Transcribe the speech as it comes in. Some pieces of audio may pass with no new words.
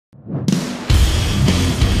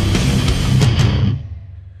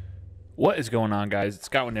What is going on, guys? It's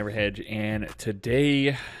Scott with Never Hedge, and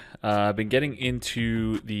today I've been getting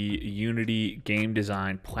into the Unity game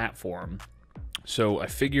design platform. So I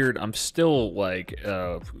figured I'm still like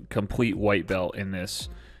a complete white belt in this,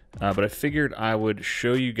 but I figured I would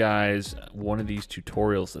show you guys one of these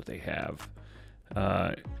tutorials that they have.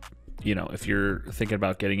 If you're thinking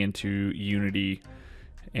about getting into Unity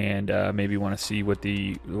and maybe want to see what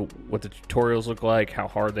the tutorials look like, how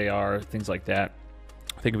hard they are, things like that.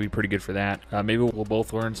 I think it'd be pretty good for that. Maybe we'll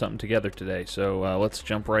both learn something together today. So let's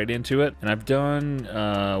jump right into it. And I've done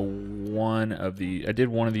I did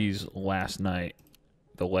one of these last night,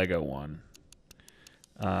 the Lego one,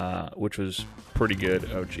 which was pretty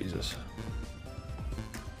good. Oh, Jesus.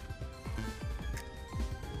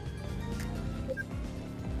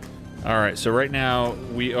 All right, so right now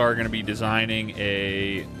we are going to be designing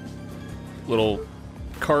a little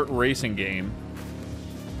kart racing game.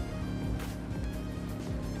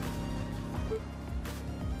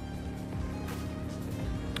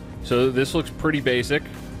 So this looks pretty basic.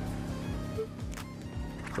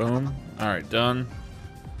 Boom. All right, done.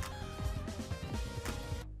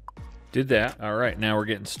 Did that. All right, now we're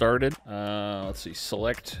getting started. Let's see,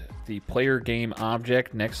 select the player game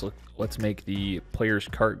object. Next, let's make the player's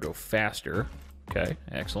cart go faster. Okay,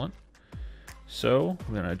 excellent. So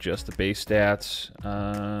I'm gonna adjust the base stats.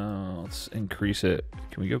 Let's increase it.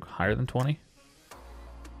 Can we go higher than 20?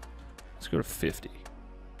 Let's go to 50.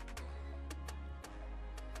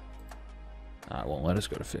 It won't let us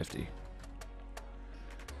go to 50.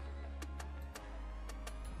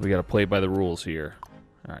 We got to play by the rules here.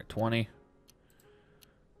 All right, 20.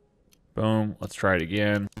 Boom. Let's try it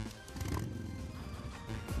again.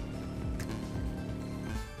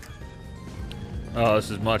 Oh, this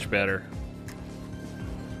is much better.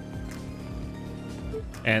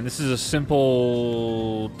 And this is a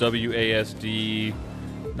simple WASD,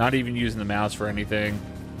 not even using the mouse for anything.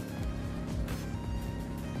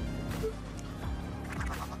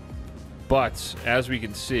 But, as we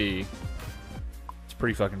can see, it's a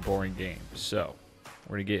pretty fucking boring game. So,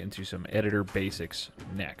 we're going to get into some editor basics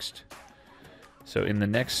next. So, in the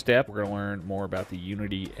next step, we're going to learn more about the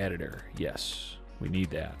Unity editor. Yes, we need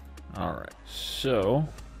that. Alright, so,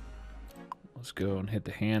 let's go and hit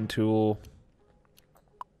the hand tool.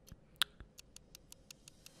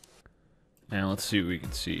 And let's see what we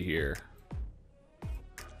can see here.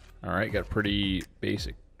 Alright, got a pretty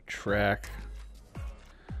basic track.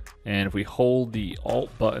 And if we hold the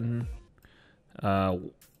Alt button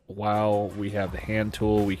while we have the hand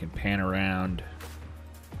tool, we can pan around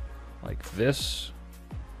like this.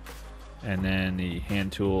 And then the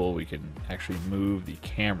hand tool, we can actually move the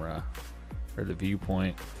camera or the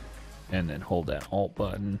viewpoint and then hold that Alt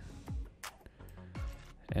button.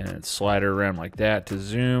 And slide it around like that. To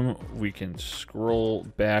zoom, we can scroll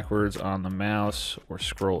backwards on the mouse or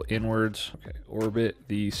scroll inwards. Okay, orbit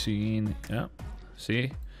the scene. Yep,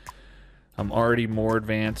 see? I'm already more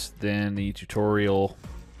advanced than the tutorial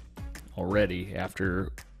already after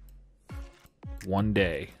one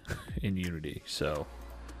day in Unity. So,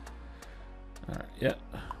 all right, yeah,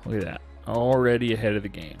 look at that. Already ahead of the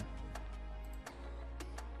game.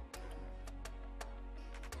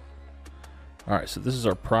 All right, so this is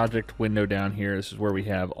our project window down here. This is where we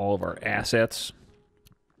have all of our assets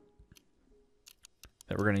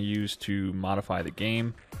that we're going to use to modify the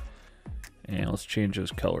game. And let's change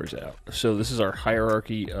those colors out. So this is our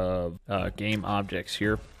hierarchy of game objects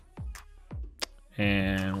here.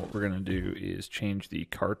 And what we're going to do is change the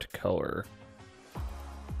cart color.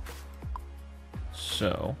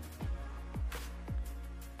 So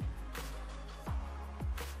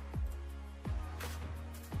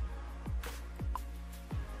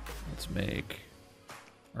let's make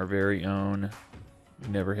our very own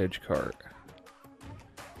Never Hedge cart.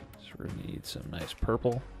 So we need some nice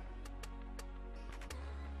purple.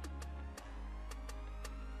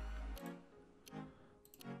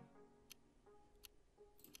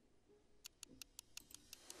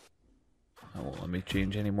 I won't let me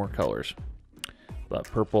change any more colors, but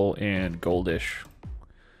purple and goldish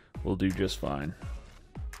will do just fine.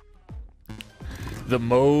 The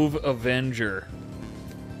Mauve Avenger.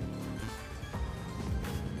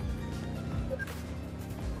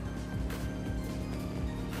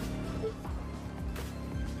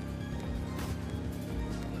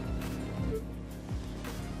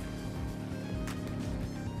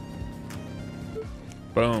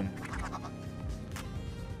 Boom.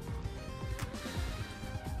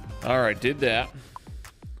 All right, did that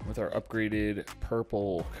with our upgraded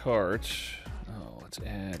purple cart. Oh, let's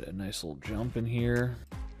add a nice little jump in here.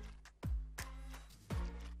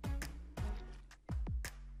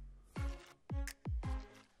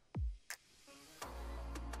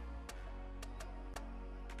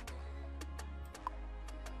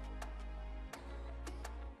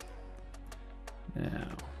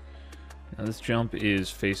 Now this jump is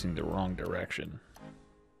facing the wrong direction.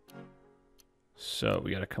 So we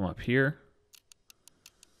got to come up here.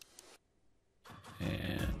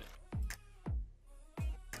 And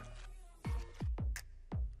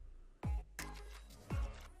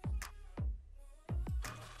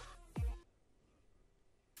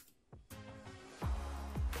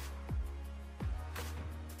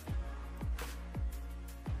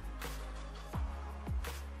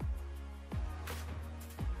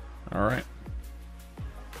all right.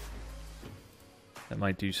 That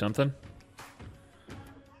might do something.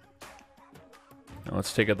 Now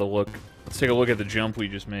let's take a look. Let's take a look at the jump we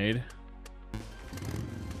just made.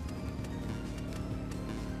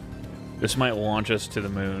 This might launch us to the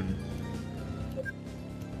moon.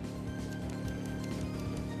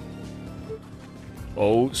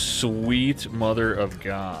 Oh, sweet mother of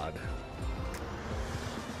God.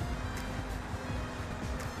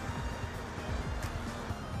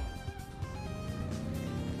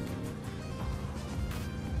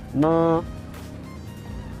 No.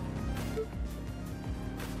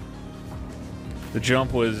 The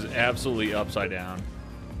jump was absolutely upside down.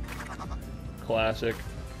 Classic.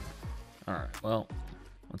 Alright, well,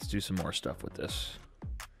 let's do some more stuff with this.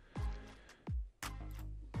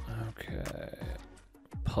 Okay.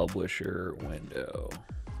 Publisher window.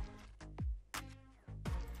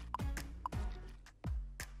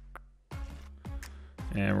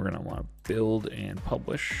 And we're going to want to build and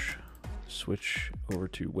publish. Switch over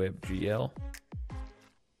to WebGL.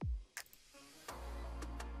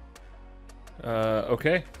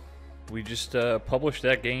 Okay, we just published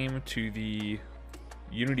that game to the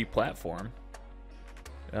Unity platform.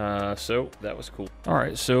 So that was cool. All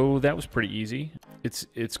right, so that was pretty easy.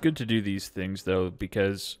 It's good to do these things though,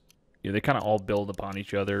 because they kind of all build upon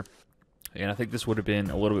each other, and I think this would have been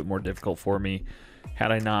a little bit more difficult for me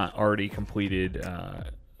had I not already completed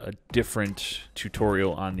a different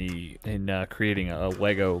tutorial on creating a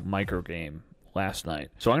Lego microgame last night.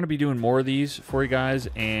 So I'm going to be doing more of these for you guys,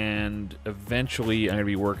 and eventually I'm going to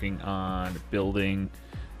be working on building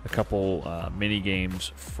a couple mini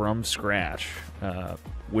games from scratch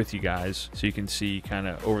with you guys, so you can see kind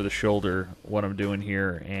of over the shoulder what I'm doing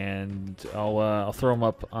here, and I'll throw them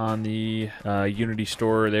up on the Unity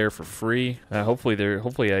store there for free.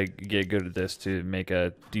 Hopefully I get good at this to make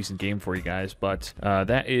a decent game for you guys. But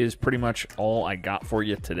that is pretty much all I got for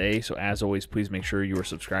you today. So as always, please make sure you are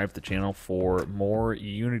subscribed to the channel for more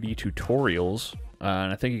Unity tutorials.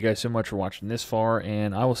 And I thank you guys so much for watching this far,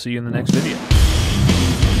 and I will see you in the next video.